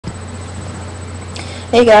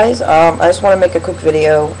Hey guys, I just want to make a quick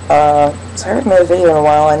video. So I haven't made a video in a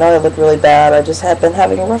while. I know I look really bad. I just have been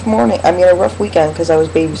having a rough morning. A rough weekend because I was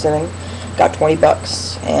babysitting. Got 20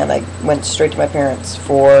 bucks and I went straight to my parents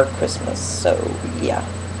for Christmas. So yeah.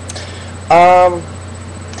 Want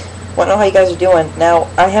to know how you guys are doing. Now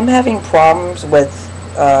I am having problems with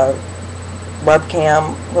my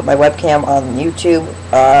webcam on YouTube.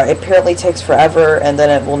 It apparently takes forever and then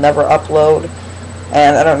it will never upload.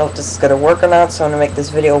 And I don't know if this is going to work or not, so I'm going to make this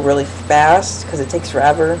video really fast, because it takes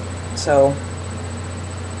forever, so,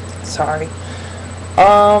 sorry.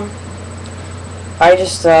 I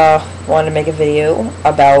just, wanted to make a video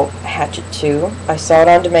about Hatchet 2. I saw it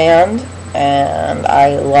on demand, and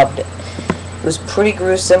I loved it. It was pretty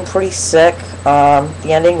gruesome, pretty sick. The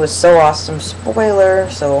ending was so awesome. Spoiler,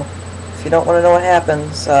 so if you don't want to know what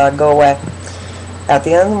happens, go away. At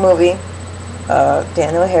the end of the movie,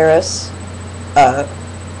 Daniel Harris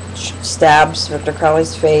stabs Victor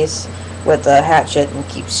Crowley's face with a hatchet and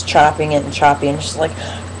keeps chopping it and chopping it, and she's like,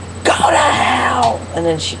 "Go to hell!" And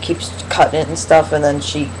then she keeps cutting it and stuff, and then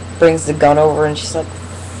she brings the gun over and she's like,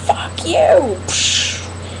 "Fuck you!"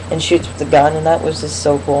 and shoots with the gun, and that was just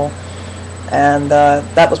so cool. And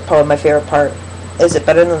that was probably my favorite part. Is it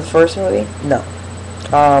better than the first movie? No.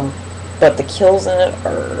 But the kills in it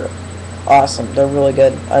are awesome. They're really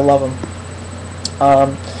good. I love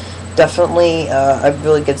them. Definitely a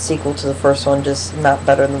really good sequel to the first one, just not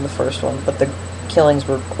better than the first one. But the killings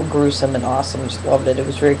were gruesome and awesome. Just loved it. It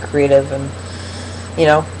was very creative, and you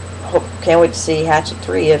know, can't wait to see Hatchet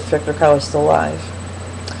 3 if Victor Crowley's still alive.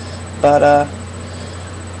 But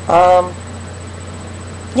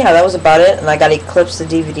yeah, that was about it. And I got Eclipse the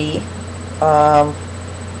DVD.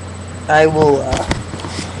 I will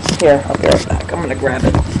here. I'll be right back. I'm gonna grab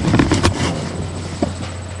it.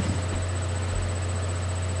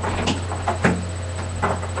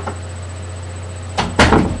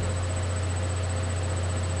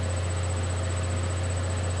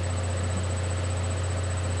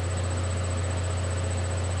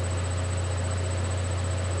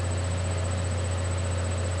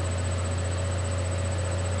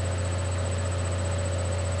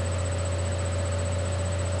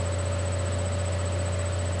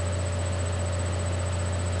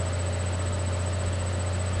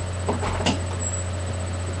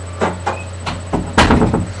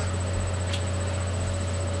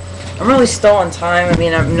 I'm really stalling time. I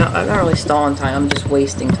mean, I'm not really stalling time. I'm just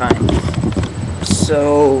wasting time.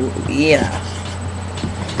 So yeah.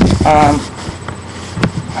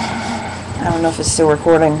 I don't know if it's still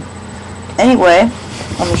recording. Anyway,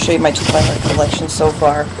 I'm gonna show you my Twilight collection so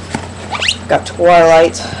far. Got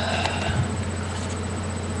Twilight,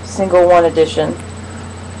 single one edition.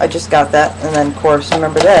 I just got that, and then of course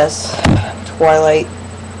remember this, Twilight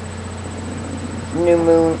New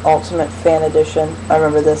Moon Ultimate Fan Edition. I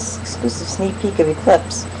remember this exclusive sneak peek of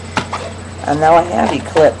Eclipse. And now I have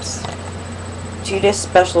Eclipse. 2-disc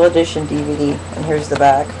special edition DVD. And here's the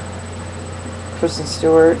back. Kristen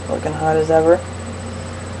Stewart looking hot as ever.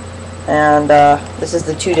 And this is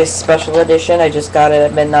the 2-disc special edition. I just got it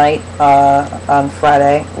at midnight on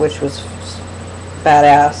Friday, which was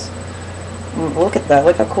badass. Look at that.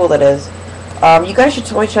 Look how cool that is. You guys should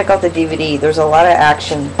totally check out the DVD. There's a lot of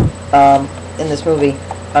action in this movie.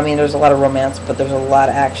 I mean, there's a lot of romance, but there's a lot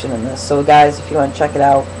of action in this. So guys, if you want to check it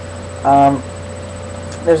out,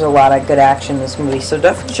 there's a lot of good action in this movie. So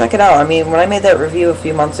definitely check it out. I mean, when I made that review a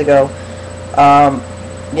few months ago,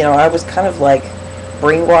 you know, I was kind of like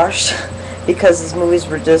brainwashed because these movies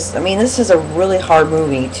were just, I mean, this is a really hard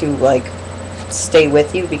movie to like stay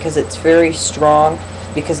with you because it's very strong,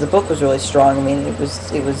 because the book was really strong. I mean,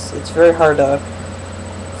 it's very hard to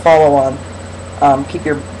follow on, keep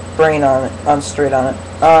your brain straight on it.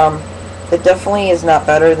 It definitely is not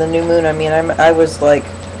better than New Moon. I mean, I was like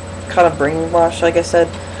kind of brainwashed, like I said.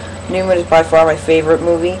 New Moon is by far my favorite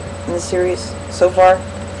movie in the series so far,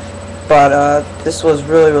 but this was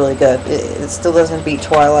really, really good. It still doesn't beat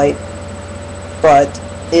Twilight, but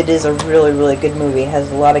it is a really, really good movie. It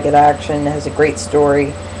has a lot of good action, it has a great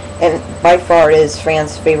story, and by far it is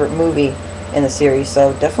fans' favorite movie in the series.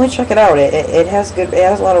 So definitely check it out. It has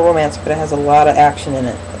a lot of romance, but it has a lot of action in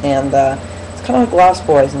it, and it's kind of like Lost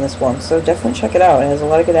Boys in this one. So definitely check it out. It has a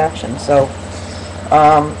lot of good action. So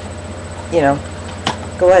you know,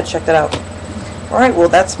 go ahead, check that out. Alright, well,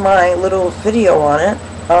 that's my little video on it.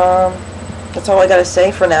 That's all I gotta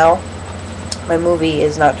say for now. My movie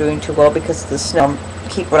is not doing too well because of the snow.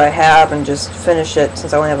 Keep what I have and just finish it,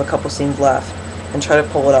 since I only have a couple scenes left, and try to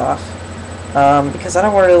pull it off. Because I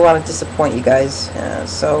don't really want to disappoint you guys.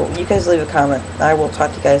 So you guys leave a comment. I will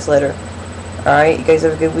talk to you guys later. Alright, you guys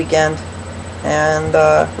have a good weekend. and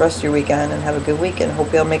rest of your weekend and have a good weekend.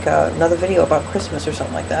 Hope you'll make another video about Christmas or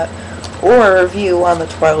something like that, or a review on the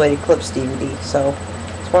Twilight Eclipse DVD. So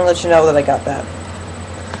just want to let you know that I got that.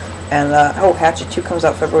 And oh, Hatchet 2 comes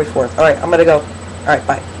out February 4th. Alright, I'm gonna go. Alright,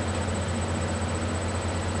 bye.